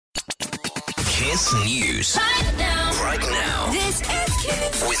Kiss News. Right now. This is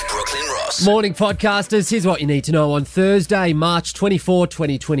Kiss. With Brooklyn Ross. Morning, podcasters. Here's what you need to know on Thursday, March 24,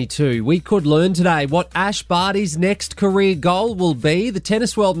 2022. We could learn today what Ash Barty's next career goal will be. The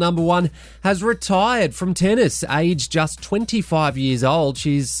tennis world number one has retired from tennis, aged just 25 years old.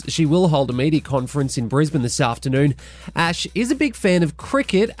 She will hold a media conference in Brisbane this afternoon. Ash is a big fan of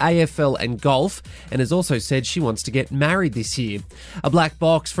cricket, AFL and golf, and has also said she wants to get married this year. A black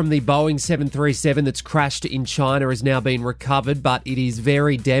box from the Boeing 737 that's crashed in China has now been recovered, but it is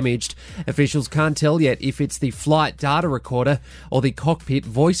very damaged. Officials can't tell yet if it's the flight data recorder or the cockpit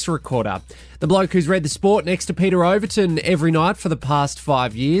voice recorder. The bloke who's read the sport next to Peter Overton every night for the past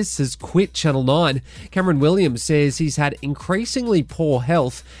 5 years has quit Channel 9. Cameron Williams says he's had increasingly poor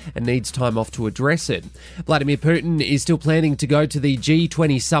health and needs time off to address it. Vladimir Putin is still planning to go to the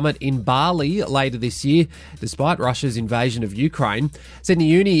G20 summit in Bali later this year, despite Russia's invasion of Ukraine. Sydney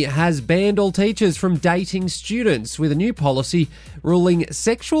Uni has banned all teachers from dating students with a new policy ruling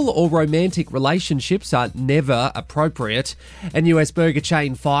sexual or romantic relationships are never appropriate. And US burger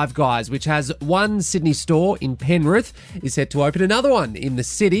chain Five Guys, which has one Sydney store in Penrith, is set to open another one in the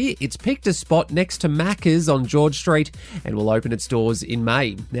city. It's picked a spot next to Macca's on George Street and will open its doors in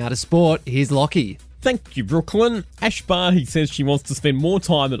May. Now to sport, here's Lockie. Thank you, Brooklyn. Ash Barty says she wants to spend more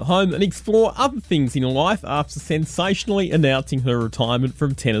time at home and explore other things in life after sensationally announcing her retirement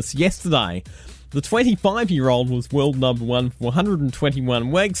from tennis yesterday. The 25-year-old was world number one for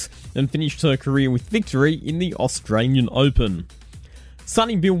 121 weeks and finished her career with victory in the Australian Open.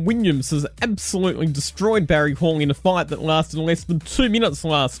 Sonny Bill Williams has absolutely destroyed Barry Hall in a fight that lasted less than 2 minutes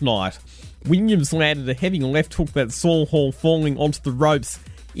last night. Williams landed a heavy left hook that saw Hall falling onto the ropes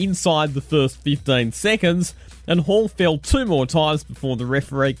inside the first 15 seconds, and Hall fell 2 more times before the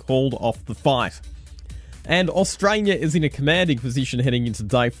referee called off the fight. And Australia is in a commanding position heading into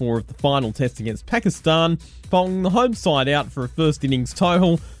day 4 of the final test against Pakistan, following the home side out for a first innings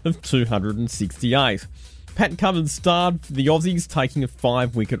total of 268. Pat Cummins starred for the Aussies, taking a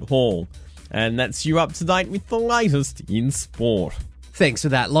 5-wicket haul. And that's you up to date with the latest in sport. Thanks for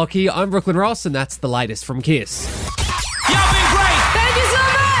that, Lockie. I'm Brooklyn Ross, and that's the latest from Kiss. Thank you so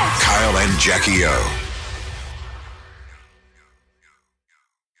much. Kyle and Jackie O.